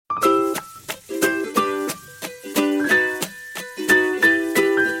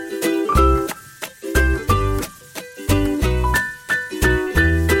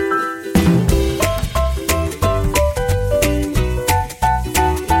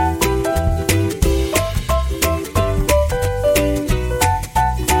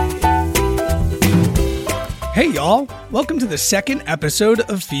y'all. Welcome to the second episode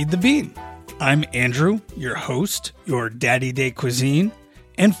of Feed the Bean. I'm Andrew, your host, your daddy day cuisine,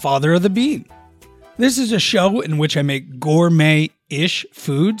 and father of the bean. This is a show in which I make gourmet-ish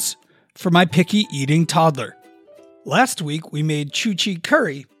foods for my picky eating toddler. Last week, we made chuchi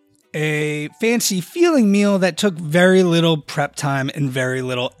curry, a fancy feeling meal that took very little prep time and very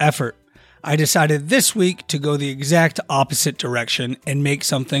little effort. I decided this week to go the exact opposite direction and make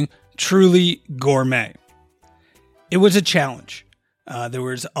something truly gourmet. It was a challenge. There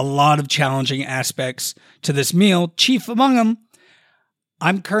was a lot of challenging aspects to this meal. Chief among them,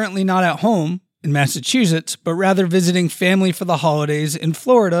 I'm currently not at home in Massachusetts, but rather visiting family for the holidays in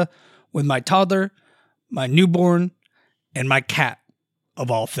Florida with my toddler, my newborn, and my cat,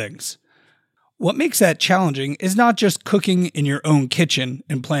 of all things. What makes that challenging is not just cooking in your own kitchen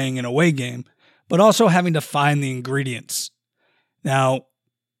and playing an away game, but also having to find the ingredients. Now,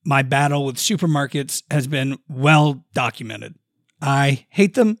 my battle with supermarkets has been well documented. I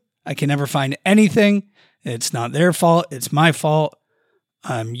hate them. I can never find anything. It's not their fault. It's my fault.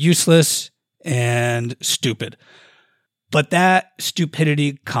 I'm useless and stupid. But that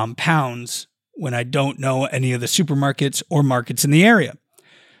stupidity compounds when I don't know any of the supermarkets or markets in the area.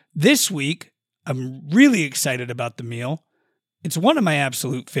 This week, I'm really excited about the meal. It's one of my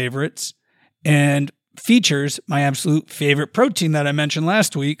absolute favorites and features my absolute favorite protein that I mentioned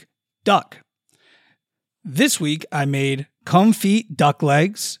last week, duck. This week, I made Confit duck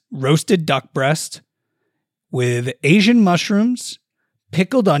legs, roasted duck breast, with Asian mushrooms,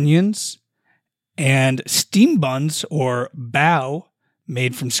 pickled onions, and steam buns or bao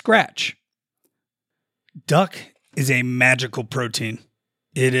made from scratch. Duck is a magical protein.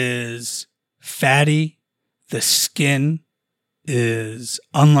 It is fatty. The skin is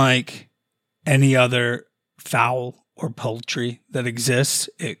unlike any other fowl or poultry that exists.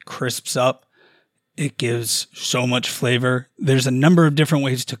 It crisps up. It gives so much flavor. There's a number of different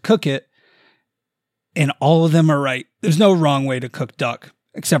ways to cook it, and all of them are right. There's no wrong way to cook duck,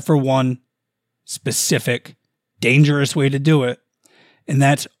 except for one specific, dangerous way to do it, and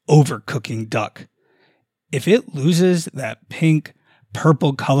that's overcooking duck. If it loses that pink,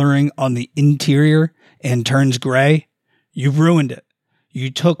 purple coloring on the interior and turns gray, you've ruined it. You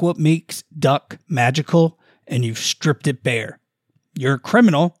took what makes duck magical and you've stripped it bare. You're a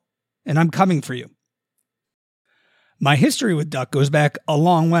criminal, and I'm coming for you. My history with duck goes back a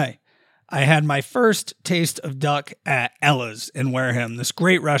long way. I had my first taste of duck at Ella's in Wareham, this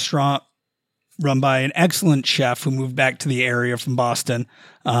great restaurant run by an excellent chef who moved back to the area from Boston.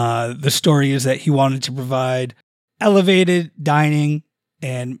 The story is that he wanted to provide elevated dining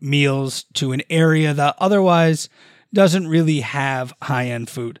and meals to an area that otherwise doesn't really have high-end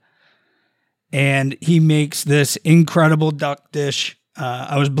food. And he makes this incredible duck dish.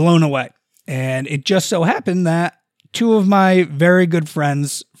 I was blown away. And it just so happened that two of my very good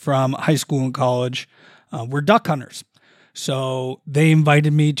friends from high school and college were duck hunters. So they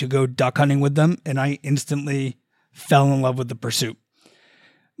invited me to go duck hunting with them, and I instantly fell in love with the pursuit.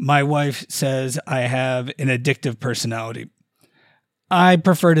 My wife says I have an addictive personality. I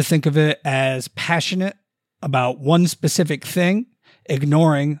prefer to think of it as passionate about one specific thing,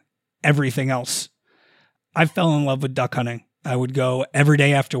 ignoring everything else. I fell in love with duck hunting. I would go every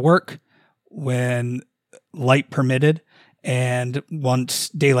day after work when light permitted, and once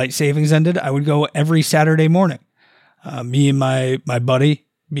daylight savings ended, I would go every Saturday morning. Me and my buddy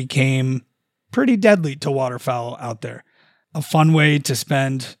became pretty deadly to waterfowl out there. A fun way to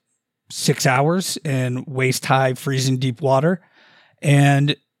spend 6 hours in waist-high, freezing deep water.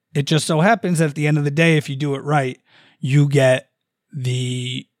 And it just so happens that at the end of the day, if you do it right, you get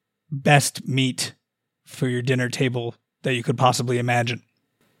the best meat for your dinner table that you could possibly imagine.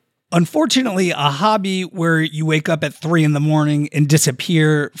 Unfortunately, a hobby where you wake up at 3 a.m. and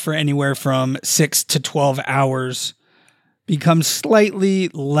disappear for anywhere from 6 to 12 hours becomes slightly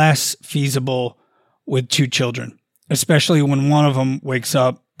less feasible with two children, especially when one of them wakes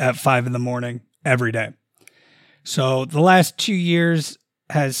up at 5 a.m. every day. So the last 2 years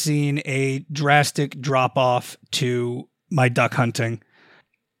has seen a drastic drop off to my duck hunting,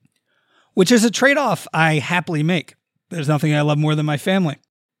 which is a trade-off I happily make. There's nothing I love more than my family.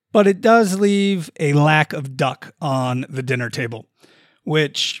 But it does leave a lack of duck on the dinner table,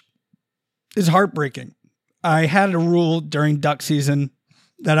 which is heartbreaking. I had a rule during duck season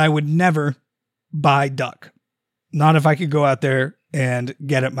that I would never buy duck. Not if I could go out there and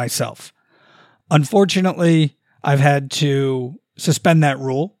get it myself. Unfortunately, I've had to suspend that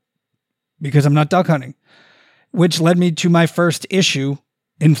rule because I'm not duck hunting, which led me to my first issue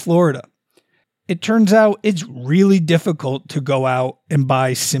in Florida. It turns out it's really difficult to go out and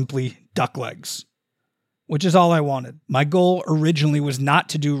buy simply duck legs. which is all I wanted. My goal originally was not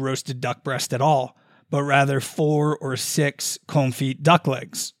to do roasted duck breast at all, but rather 4 or 6 Confit duck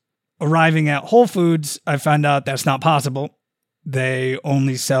legs. Arriving at Whole Foods, I found out that's not possible. They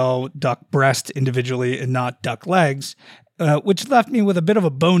only sell duck breast individually and not duck legs, which left me with a bit of a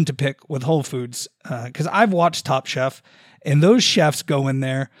bone to pick with Whole Foods, because I've watched Top Chef, and those chefs go in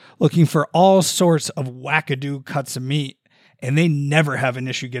there looking for all sorts of wackadoo cuts of meat, and they never have an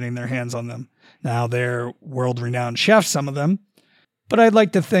issue getting their hands on them. Now, they're world-renowned chefs, some of them, but I'd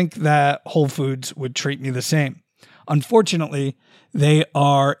like to think that Whole Foods would treat me the same. Unfortunately, they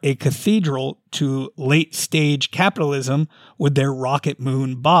are a cathedral to late-stage capitalism with their rocket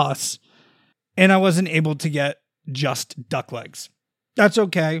moon boss, and I wasn't able to get just duck legs. That's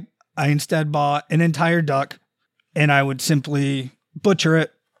okay. I instead bought an entire duck, and I would simply butcher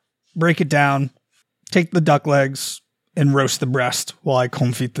it, break it down, take the duck legs, and roast the breast while I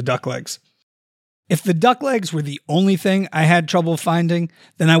confit the duck legs. If the duck legs were the only thing I had trouble finding,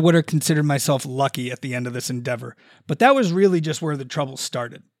 then I would have considered myself lucky at the end of this endeavor. But that was really just where the trouble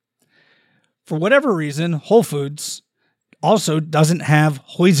started. For whatever reason, Whole Foods also doesn't have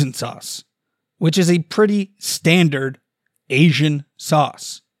hoisin sauce, which is a pretty standard Asian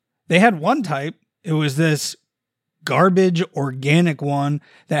sauce. They had one type. It was this garbage organic one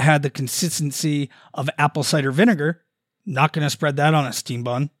that had the consistency of apple cider vinegar. Not going to spread that on a steam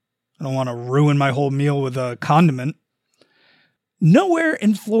bun. I don't want to ruin my whole meal with a condiment. Nowhere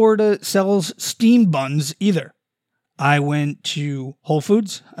in Florida sells steamed buns either. I went to Whole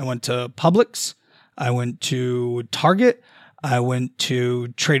Foods. I went to Publix. I went to Target. I went to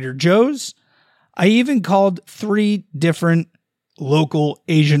Trader Joe's. I even called 3 different local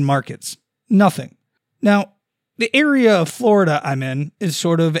Asian markets. Nothing. Now, the area of Florida I'm in is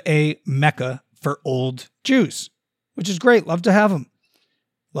sort of a mecca for old Jews, which is great. Love to have them.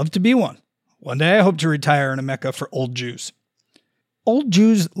 Love to be one. One day I hope to retire in a mecca for old Jews. Old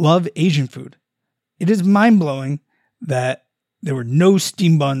Jews love Asian food. It is mind-blowing that there were no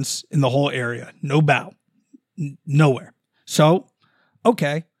steam buns in the whole area. No bao. Nowhere. So,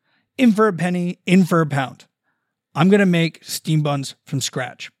 okay, in for a penny, in for a pound. I'm going to make steam buns from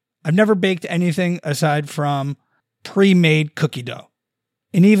scratch. I've never baked anything aside from pre-made cookie dough.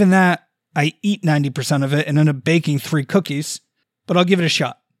 And even that, I eat 90% of it and end up baking 3 cookies, but I'll give it a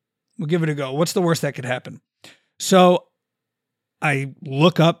shot. We'll give it a go. What's the worst that could happen? So I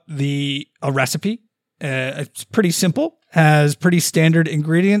look up a recipe. It's pretty simple, has pretty standard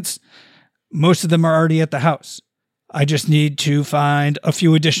ingredients. Most of them are already at the house. I just need to find a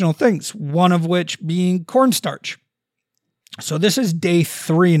few additional things, one of which being cornstarch. So this is day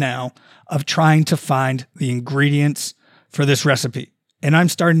 3 now of trying to find the ingredients for this recipe. And I'm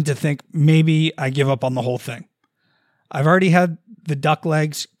starting to think maybe I give up on the whole thing. I've already had the duck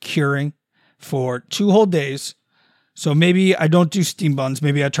legs curing for 2 whole days. So maybe I don't do steam buns.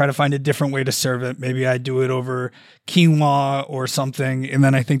 Maybe I try to find a different way to serve it. Maybe I do it over quinoa or something. And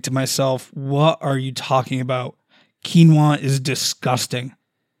then I think to myself, what are you talking about? Quinoa is disgusting.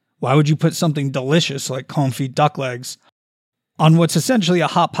 Why would you put something delicious like confit duck legs on what's essentially a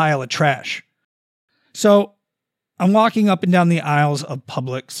hot pile of trash? So I'm walking up and down the aisles of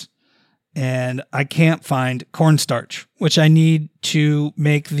Publix, and I can't find cornstarch, which I need to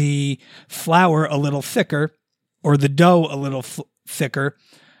make the flour a little thicker or the dough a little thicker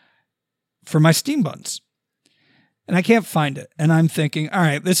for my steam buns. And I can't find it. And I'm thinking, all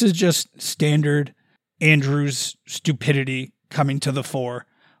right, this is just standard Andrew's stupidity coming to the fore,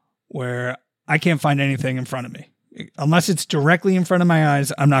 where I can't find anything in front of me. Unless it's directly in front of my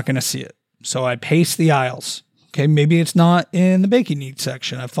eyes, I'm not going to see it. So I pace the aisles. Okay, maybe it's not in the baking needs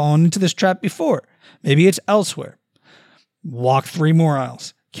section. I've fallen into this trap before. Maybe it's elsewhere. Walk 3 more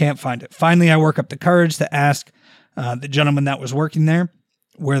aisles. Can't find it. Finally, I work up the courage to ask the gentleman that was working there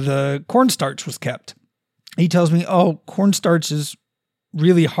where the cornstarch was kept. He tells me, oh, cornstarch is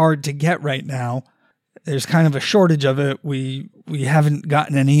really hard to get right now. There's kind of a shortage of it. We haven't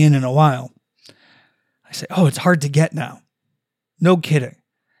gotten any in a while. I say, oh, it's hard to get now. No kidding.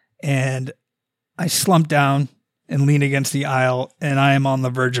 And I slump down and lean against the aisle, and I am on the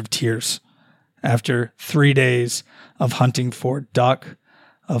verge of tears after 3 days of hunting for duck,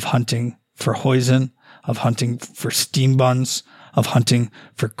 of hunting for hoisin, of hunting for steam buns, of hunting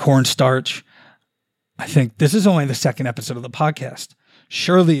for cornstarch. I think this is only the 2nd episode of the podcast.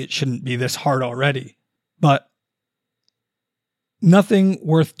 Surely it shouldn't be this hard already, but nothing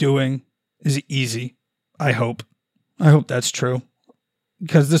worth doing is easy. I hope that's true,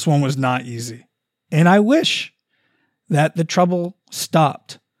 because this one was not easy. And I wish that the trouble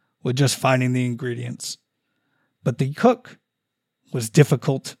stopped with just finding the ingredients. But the cook was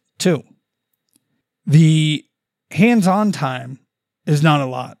difficult too. The hands-on time is not a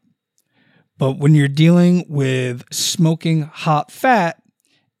lot, but when you're dealing with smoking hot fat,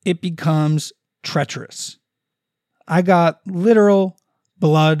 it becomes treacherous. I got literal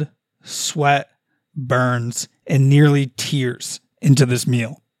blood, sweat, burns, and nearly tears into this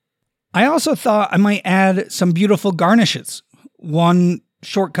meal. I also thought I might add some beautiful garnishes. One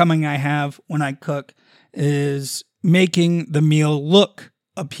shortcoming I have when I cook is making the meal look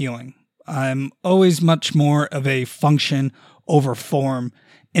appealing. I'm always much more of a function over form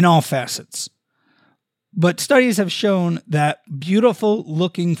in all facets. But studies have shown that beautiful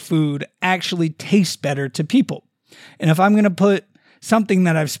looking food actually tastes better to people. And if I'm going to put something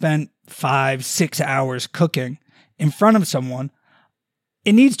that I've spent 5-6 hours cooking in front of someone,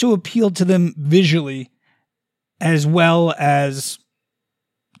 it needs to appeal to them visually as well as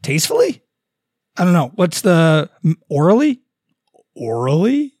tastefully. I don't know. What's the orally?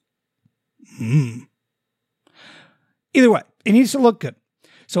 Orally? Either way, it needs to look good.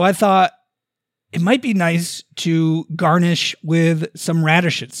 So I thought it might be nice to garnish with some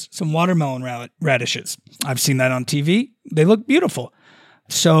radishes, some watermelon radishes. I've seen that on TV. They look beautiful.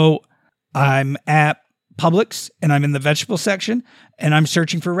 So I'm at Publix and I'm in the vegetable section and I'm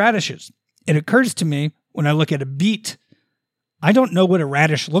searching for radishes. It occurs to me when I look at a beet, I don't know what a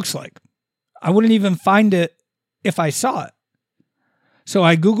radish looks like. I wouldn't even find it if I saw it. So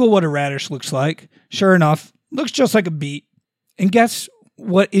I Google what a radish looks like. Sure enough, looks just like a beet. And guess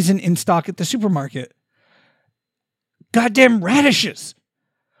what isn't in stock at the supermarket? Goddamn radishes.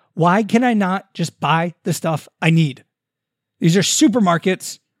 Why can I not just buy the stuff I need? These are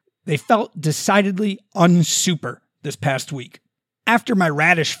supermarkets. They felt decidedly unsuper this past week. After my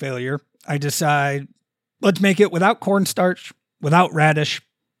radish failure, I decide, let's make it without cornstarch, without radish.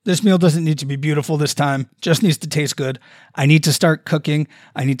 This meal doesn't need to be beautiful this time, just needs to taste good. I need to start cooking.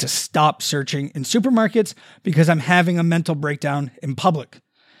 I need to stop searching in supermarkets because I'm having a mental breakdown in public.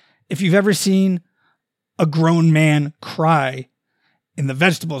 If you've ever seen a grown man cry in the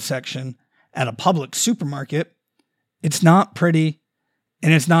vegetable section at a Publix supermarket, it's not pretty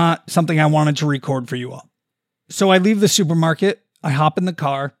and it's not something I wanted to record for you all. So I leave the supermarket, I hop in the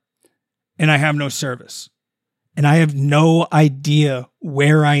car, and I have no service. And I have no idea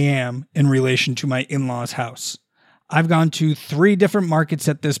where I am in relation to my in-laws' house. I've gone to 3 different markets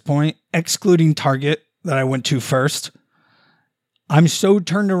at this point, excluding Target that I went to first. I'm so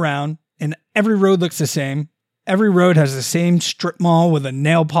turned around and every road looks the same. Every road has the same strip mall with a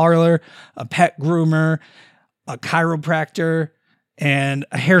nail parlor, a pet groomer, a chiropractor, and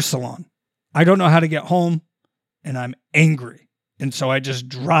a hair salon. I don't know how to get home and I'm angry. And so I just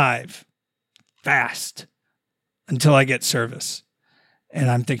drive fast until I get service. And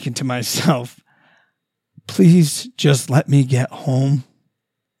I'm thinking to myself, please just let me get home.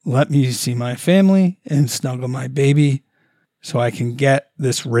 Let me see my family and snuggle my baby so I can get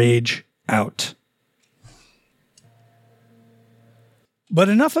this rage out. But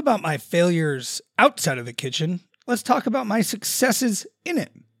enough about my failures outside of the kitchen. Let's talk about my successes in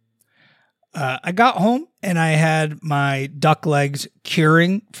it. I got home and I had my duck legs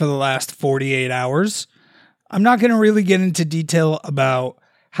curing for the last 48 hours. I'm not going to really get into detail about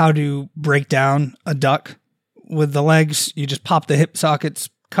how to break down a duck. With the legs, you just pop the hip sockets,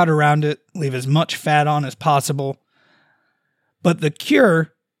 cut around it, leave as much fat on as possible. But the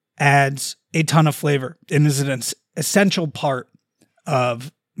cure adds a ton of flavor and is an essential part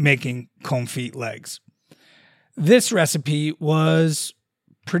of making confit legs. This recipe was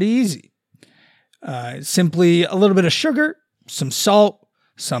pretty easy. Simply a little bit of sugar, some salt,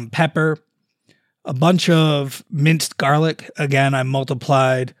 some pepper, a bunch of minced garlic. Again, I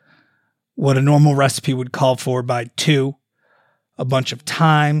multiplied what a normal recipe would call for by 2. A bunch of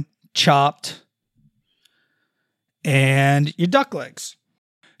thyme chopped, and your duck legs.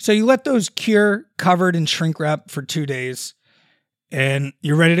 So you let those cure covered in shrink wrap for 2 days, and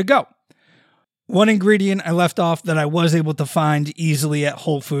you're ready to go. One ingredient I left off that I was able to find easily at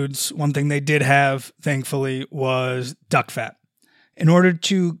Whole Foods, one thing they did have, thankfully, was duck fat. In order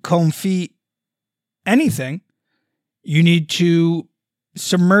to confit anything, you need to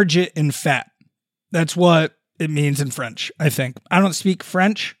submerge it in fat. That's what it means in French, I think. I don't speak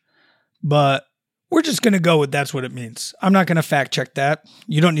French, but we're just going to go with that's what it means. I'm not going to fact check that.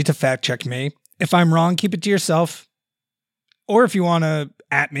 You don't need to fact check me. If I'm wrong, keep it to yourself. Or if you want to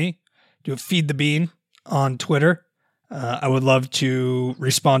at me, do a Feed the Bean on Twitter. I would love to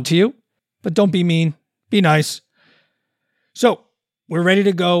respond to you, but don't be mean. Be nice. So we're ready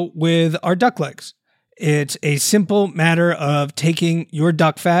to go with our duck legs. It's a simple matter of taking your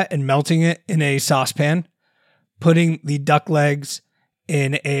duck fat and melting it in a saucepan, putting the duck legs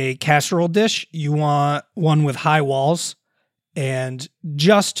In a casserole dish, you want one with high walls and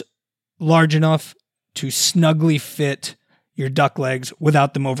just large enough to snugly fit your duck legs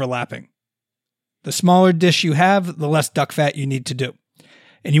without them overlapping. The smaller dish you have, the less duck fat you need to do.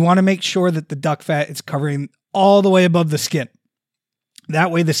 And you want to make sure that the duck fat is covering all the way above the skin. That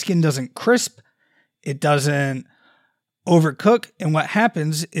way the skin doesn't crisp, it doesn't overcook. And what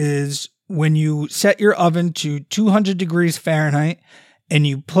happens is when you set your oven to 200 degrees Fahrenheit and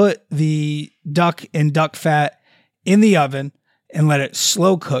you put the duck and duck fat in the oven and let it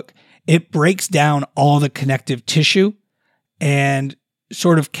slow cook, it breaks down all the connective tissue and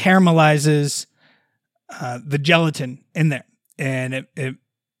sort of caramelizes the gelatin in there. And it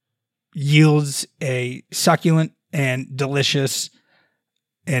yields a succulent and delicious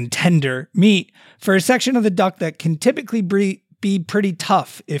and tender meat for a section of the duck that can typically be pretty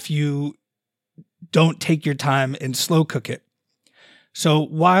tough if you don't take your time and slow cook it. So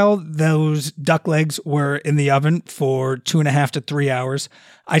while those duck legs were in the oven for 2.5 to 3 hours,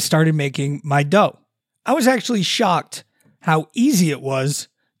 I started making my dough. I was actually shocked how easy it was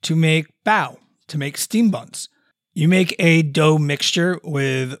to make bao, to make steam buns. You make a dough mixture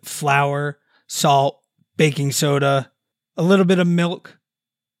with flour, salt, baking soda, a little bit of milk,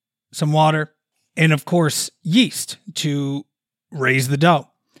 some water, and of course, yeast to raise the dough.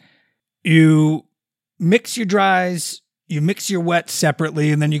 You mix your dries, you mix your wets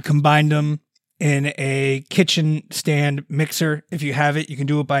separately, and then you combine them in a kitchen stand mixer. If you have it, you can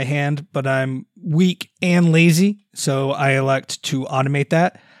do it by hand, but I'm weak and lazy, so I elect to automate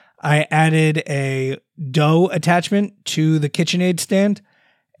that. I added a dough attachment to the KitchenAid stand,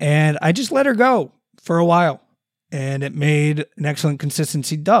 and I just let her go for a while, and it made an excellent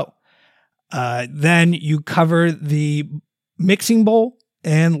consistency dough. Then you cover the mixing bowl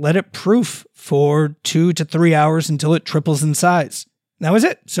and let it proof for 2 to 3 hours until it triples in size. That was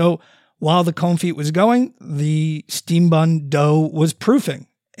it. So while the confit was going, the steam bun dough was proofing,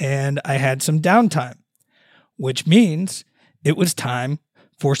 and I had some downtime, which means it was time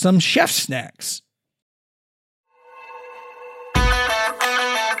for some chef snacks.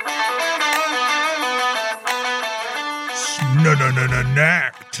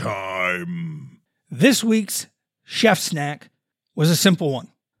 Snack time. This week's chef snack was a simple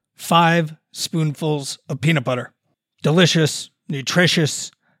one. 5 spoonfuls of peanut butter. Delicious,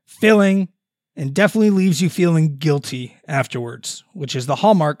 nutritious, filling, and definitely leaves you feeling guilty afterwards, which is the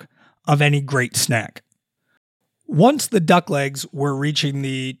hallmark of any great snack. Once the duck legs were reaching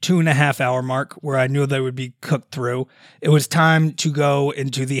the 2.5 hour mark where I knew they would be cooked through, it was time to go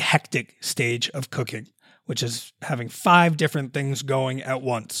into the hectic stage of cooking, which is having 5 different things going at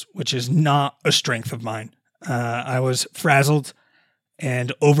once, which is not a strength of mine. I was frazzled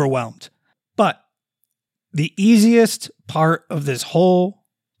and overwhelmed. But the easiest part of this whole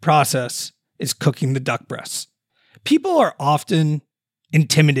process is cooking the duck breasts. People are often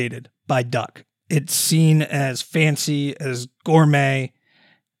intimidated by duck. It's seen as fancy, as gourmet,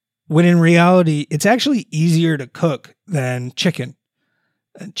 when in reality, it's actually easier to cook than chicken.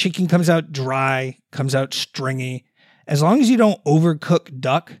 Chicken comes out dry, comes out stringy. As long as you don't overcook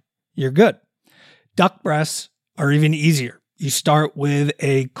duck, you're good. Duck breasts are even easier. You start with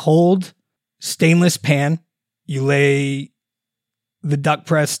a cold stainless pan. You lay the duck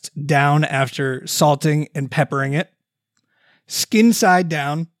breast down after salting and peppering it. Skin side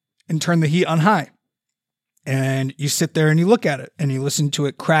down and turn the heat on high. And you sit there and you look at it and you listen to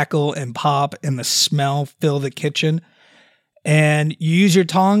it crackle and pop and the smell fill the kitchen. And you use your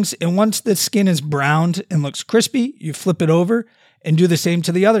tongs, and once the skin is browned and looks crispy, you flip it over and do the same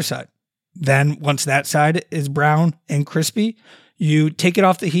to the other side. Then once that side is brown and crispy, you take it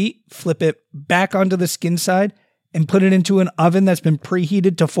off the heat, flip it back onto the skin side, and put it into an oven that's been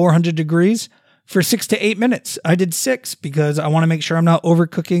preheated to 400 degrees for 6 to 8 minutes. I did 6 because I want to make sure I'm not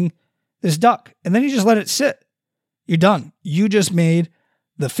overcooking this duck. And then you just let it sit. You're done. You just made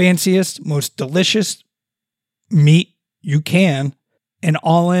the fanciest, most delicious meat you can. And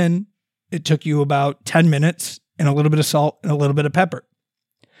all in, it took you about 10 minutes and a little bit of salt and a little bit of pepper.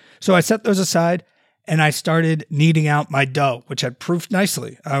 So I set those aside and I started kneading out my dough, which had proofed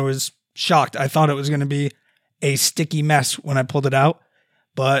nicely. I was shocked. I thought it was going to be a sticky mess when I pulled it out,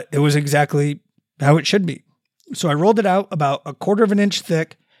 but it was exactly how it should be. So I rolled it out about 1/4 of an inch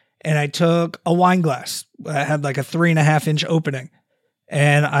thick, and I took a wine glass that had like a 3.5 inch opening,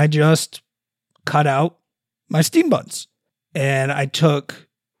 and I just cut out my steam buns. And I took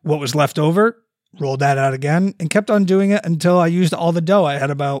what was left over, rolled that out again, and kept on doing it until I used all the dough. I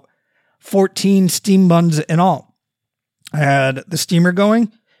had about 14 steam buns in all. I had the steamer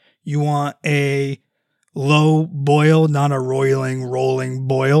going. You want a low boil, not a roiling, rolling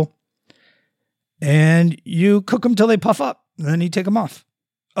boil. And you cook them till they puff up, and then you take them off.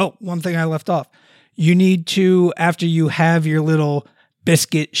 Oh, one thing I left off. You need to, after you have your little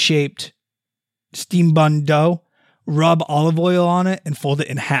biscuit-shaped steam bun dough, rub olive oil on it and fold it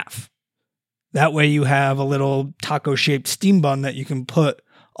in half. That way you have a little taco-shaped steam bun that you can put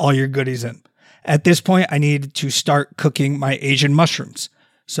all your goodies in. At this point, I needed to start cooking my Asian mushrooms.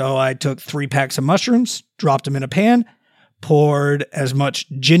 So I took 3 packs of mushrooms, dropped them in a pan, poured as much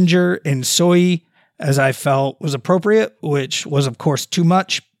ginger and soy as I felt was appropriate, which was, of course, too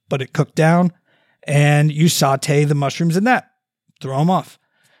much, but it cooked down. And you saute the mushrooms in that. Throw them off.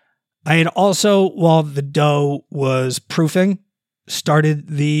 I had also, while the dough was proofing, started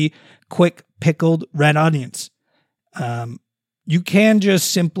the quick pickled red onions. You can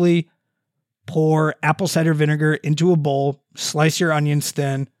just simply pour apple cider vinegar into a bowl, slice your onions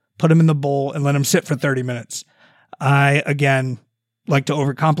thin, put them in the bowl, and let them sit for 30 minutes. I, again, like to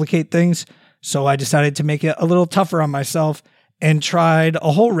overcomplicate things, so I decided to make it a little tougher on myself and tried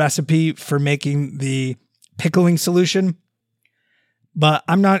a whole recipe for making the pickling solution. But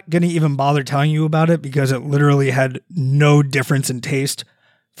I'm not going to even bother telling you about it because it literally had no difference in taste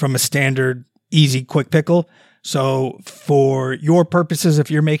from a standard, easy, quick pickle. So for your purposes,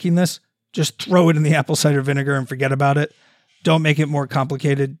 if you're making this, just throw it in the apple cider vinegar and forget about it. Don't make it more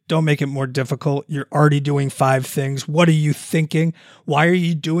complicated. Don't make it more difficult. You're already doing 5 things. What are you thinking? Why are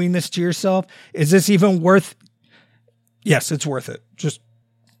you doing this to yourself? Is this even worth? Yes, it's worth it. Just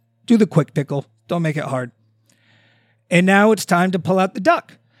do the quick pickle. Don't make it hard. And now it's time to pull out the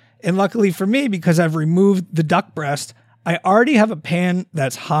duck. And luckily for me, because I've removed the duck breast, I already have a pan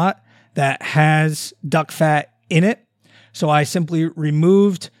that's hot that has duck fat in it. So I simply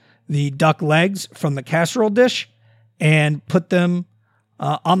removed the duck legs from the casserole dish and put them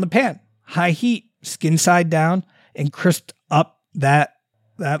on the pan, high heat, skin side down, and crisped up that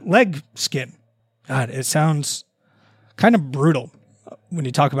leg skin. God, it sounds kind of brutal when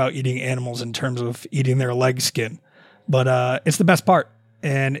you talk about eating animals in terms of eating their leg skin. But it's the best part,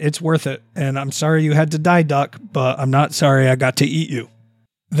 and it's worth it. And I'm sorry you had to die, duck, but I'm not sorry I got to eat you.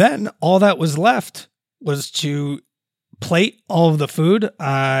 Then all that was left was to plate all of the food.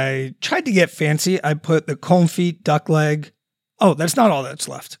 I tried to get fancy. I put the confit duck leg. Oh, that's not all that's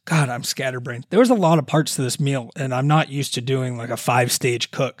left. God, I'm scatterbrained. There was a lot of parts to this meal, and I'm not used to doing like a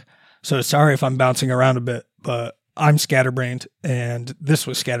 5-stage cook. So sorry if I'm bouncing around a bit, but I'm scatterbrained, and this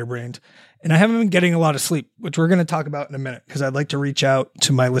was scatterbrained. And I haven't been getting a lot of sleep, which we're going to talk about in a minute because I'd like to reach out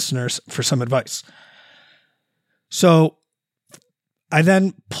to my listeners for some advice. So I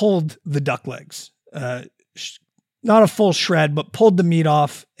then pulled the duck legs. Not a full shred, but pulled the meat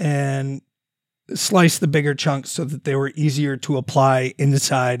off and sliced the bigger chunks so that they were easier to apply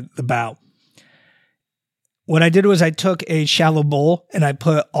inside the bow. What I did was I took a shallow bowl and I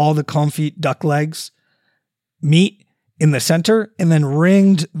put all the confit duck legs meat in the center and then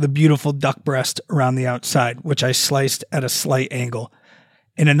ringed the beautiful duck breast around the outside, which I sliced at a slight angle.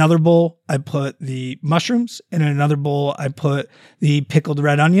 In another bowl, I put the mushrooms. In another bowl, I put the pickled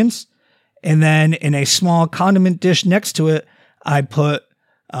red onions. And then in a small condiment dish next to it, I put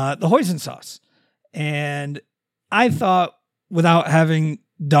the hoisin sauce. And I thought, without having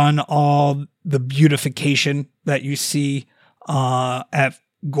done all the beautification that you see at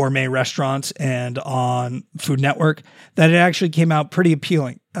gourmet restaurants and on Food Network, that it actually came out pretty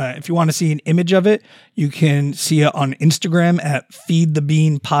appealing. If you want to see an image of it, you can see it on Instagram at Feed the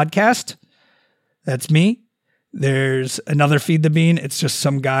Bean Podcast. That's me. There's another Feed the Bean. It's just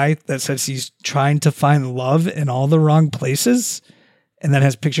some guy that says he's trying to find love in all the wrong places and then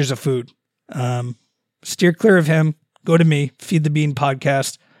has pictures of food. Steer clear of him. Go to me, Feed the Bean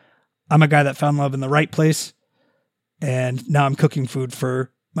Podcast. I'm a guy that found love in the right place. And now I'm cooking food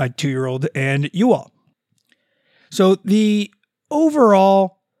for my 2-year-old and you all. So the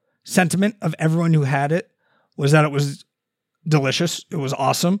overall sentiment of everyone who had it was that it was delicious. It was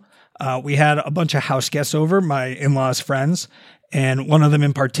awesome. We had a bunch of house guests over, my in-laws' friends, and one of them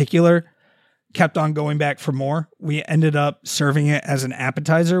in particular kept on going back for more. We ended up serving it as an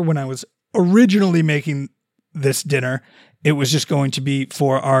appetizer. When I was originally making this dinner, it was just going to be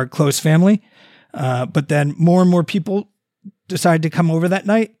for our close family. But then more and more people decided to come over that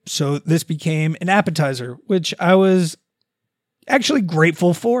night. So this became an appetizer, which I was actually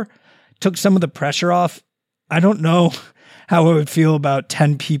grateful for. Took some of the pressure off. I don't know how I would feel about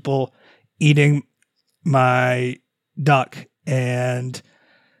 10 people eating my duck and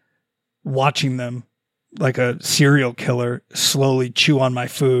watching them like a serial killer, slowly chew on my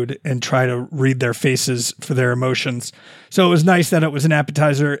food and try to read their faces for their emotions. So it was nice that it was an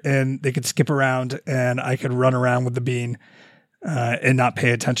appetizer and they could skip around and I could run around with the bean and not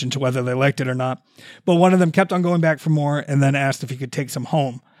pay attention to whether they liked it or not. But one of them kept on going back for more and then asked if he could take some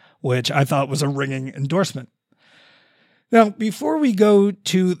home, which I thought was a ringing endorsement. Now, before we go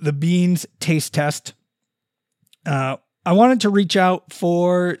to the beans taste test, I wanted to reach out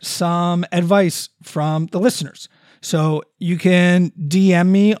for some advice from the listeners. So you can DM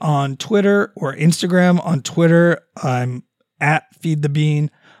me on Twitter or Instagram. On Twitter, I'm at Feed the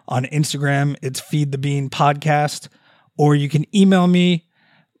Bean. On Instagram, it's Feed the Bean Podcast. Or you can email me.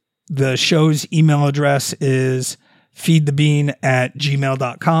 The show's email address is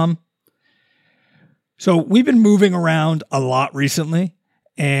feedthebean@gmail.com. So we've been moving around a lot recently,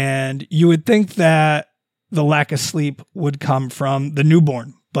 and you would think that the lack of sleep would come from the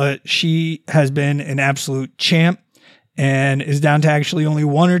newborn, but she has been an absolute champ and is down to actually only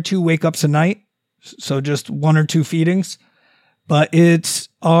 1 or 2 wake-ups a night, so just 1 or 2 feedings. But it's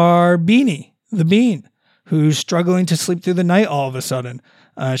our Beanie, the Bean, who's struggling to sleep through the night all of a sudden.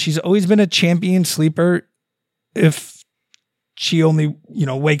 She's always been a champion sleeper if she only,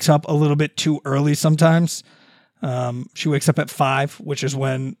 wakes up a little bit too early sometimes. She wakes up at 5, which is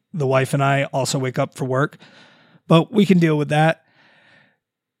when the wife and I also wake up for work, but we can deal with that.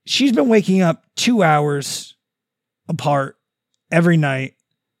 She's been waking up 2 hours apart every night,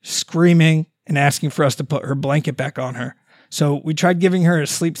 screaming and asking for us to put her blanket back on her. So we tried giving her a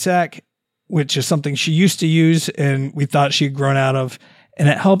sleep sack, which is something she used to use and we thought she had grown out of, and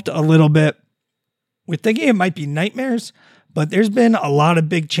it helped a little bit. We're thinking it might be nightmares, but there's been a lot of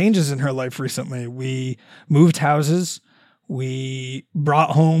big changes in her life recently. We moved houses. We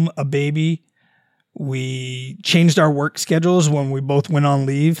brought home a baby. We changed our work schedules when we both went on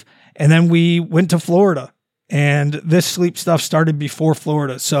leave. And then we went to Florida. And this sleep stuff started before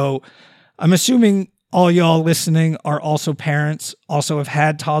Florida. So I'm assuming all y'all listening are also parents, also have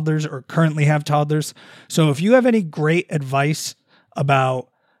had toddlers or currently have toddlers. So if you have any great advice about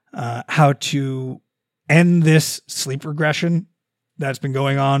how to end this sleep regression that's been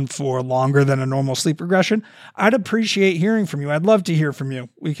going on for longer than a normal sleep regression, I'd appreciate hearing from you. I'd love to hear from you.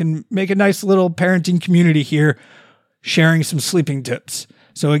 We can make a nice little parenting community here, sharing some sleeping tips.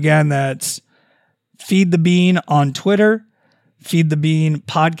 So again, that's Feed the Bean on Twitter, Feed the Bean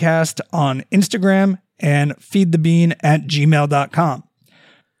Podcast on Instagram, and feedthebean@gmail.com.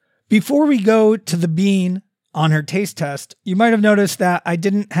 Before we go to the Bean on her taste test, you might have noticed that I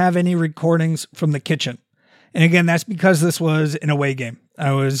didn't have any recordings from the kitchen. And again, that's because this was an away game.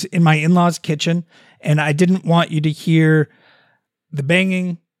 I was in my in-laws' kitchen and I didn't want you to hear the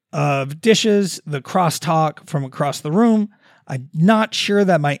banging of dishes, the crosstalk from across the room. I'm not sure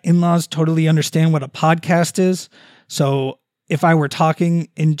that my in-laws totally understand what a podcast is. So if I were talking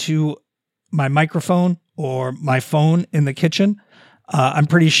into my microphone or my phone in the kitchen, I'm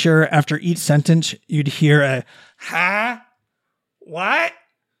pretty sure after each sentence, you'd hear a, huh? What?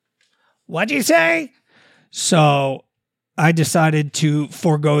 What'd you say? So I decided to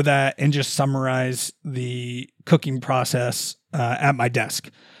forego that and just summarize the cooking process at my desk.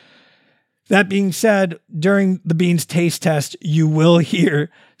 That being said, during the Beans taste test, you will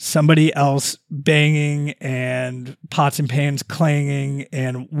hear somebody else banging and pots and pans clanging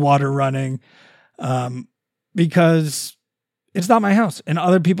and water running because it's not my house and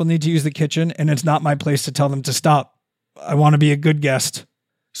other people need to use the kitchen and it's not my place to tell them to stop. I want to be a good guest.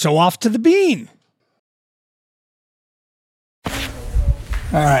 So off to the Bean.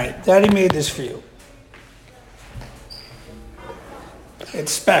 All right, Daddy made this for you.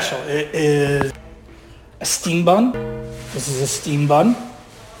 It's special. It is a steam bun. This is a steam bun.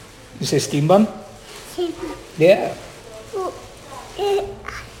 You say steam bun? Yeah.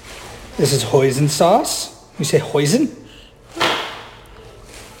 This is hoisin sauce. You say hoisin?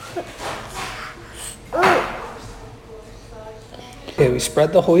 Okay, we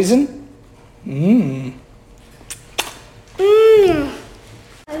spread the hoisin. Mmm. Mmm.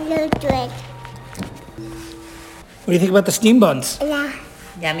 So good. What do you think about the steam buns? Yeah.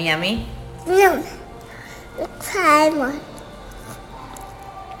 Yummy, yummy. No. Try one.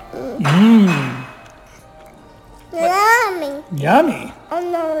 Mmm. Yummy. Yummy. Oh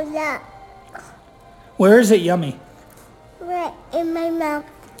no, that. Where is it yummy? Right in my mouth.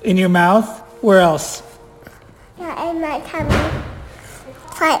 In your mouth? Where else? Yeah, in my tummy.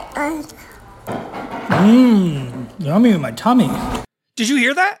 Try on. Mmm. Yummy in my tummy. Did you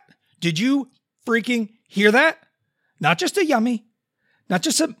hear that? Did you freaking hear that? Not just a yummy. Not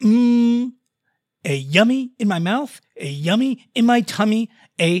just a yummy in my mouth, a yummy in my tummy,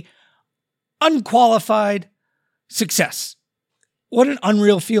 a unqualified success. What an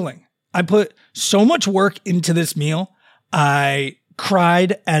unreal feeling. I put so much work into this meal. I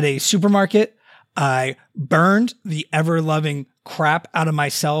cried at a supermarket. I burned the ever-loving crap out of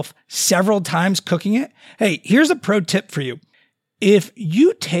myself several times cooking it. Hey, here's a pro tip for you. If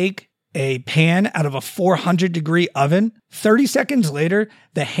you take a pan out of a 400 degree oven, 30 seconds later,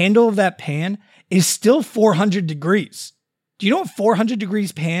 the handle of that pan is still 400 degrees. Do you know what 400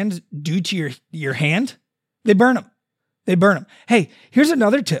 degrees pans do to your hand? They burn them. They burn them. Hey, here's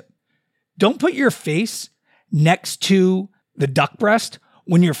another tip. Don't put your face next to the duck breast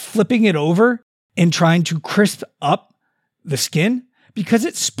when you're flipping it over and trying to crisp up the skin, because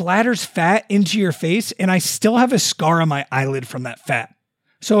it splatters fat into your face, and I still have a scar on my eyelid from that fat.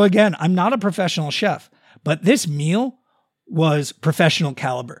 So again, I'm not a professional chef, but this meal was professional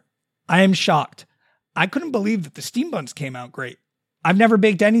caliber. I am shocked. I couldn't believe that the steam buns came out great. I've never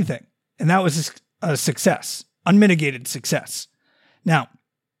baked anything, and that was a success, unmitigated success. Now,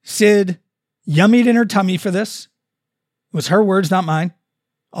 Sid yummied in her tummy for this. It was her words, not mine.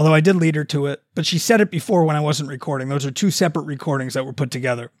 Although I did lead her to it, but she said it before when I wasn't recording. Those are two separate recordings that were put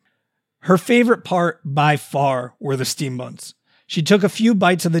together. Her favorite part by far were the steam buns. She took a few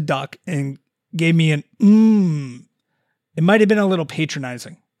bites of the duck and gave me an It might have been a little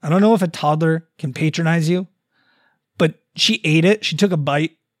patronizing. I don't know if a toddler can patronize you, but she ate it. She took a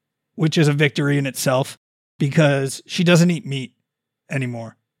bite, which is a victory in itself because she doesn't eat meat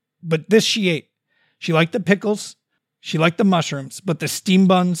anymore. But this she ate. She liked the pickles. She liked the mushrooms, but the steam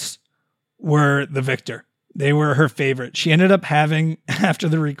buns were the victor. They were her favorite. She ended up having, after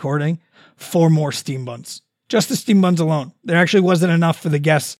the recording, 4 more steam buns. Just the steam buns alone. There actually wasn't enough for the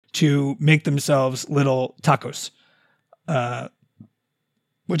guests to make themselves little tacos.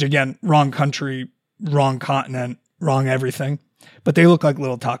 Which again, wrong country, wrong continent, wrong everything. But they look like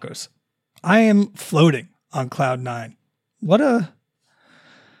little tacos. I am floating on cloud 9. I'm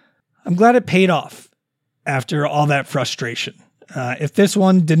glad it paid off. After all that frustration. If this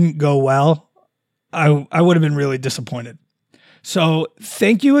one didn't go well, I would have been really disappointed. So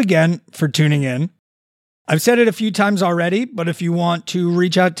thank you again for tuning in. I've said it a few times already, but if you want to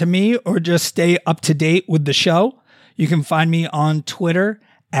reach out to me or just stay up to date with the show, you can find me on Twitter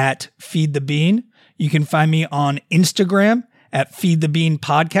at Feed the Bean. You can find me on Instagram at Feed the Bean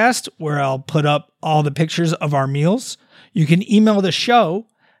Podcast, where I'll put up all the pictures of our meals. You can email the show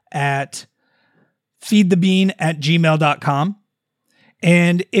at feedthebean@gmail.com.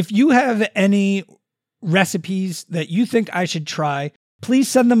 And if you have any recipes that you think I should try, please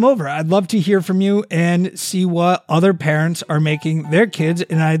send them over. I'd love to hear from you and see what other parents are making their kids,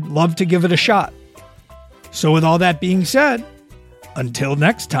 and I'd love to give it a shot. So with all that being said, until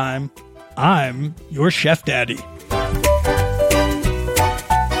next time, I'm your Chef Daddy.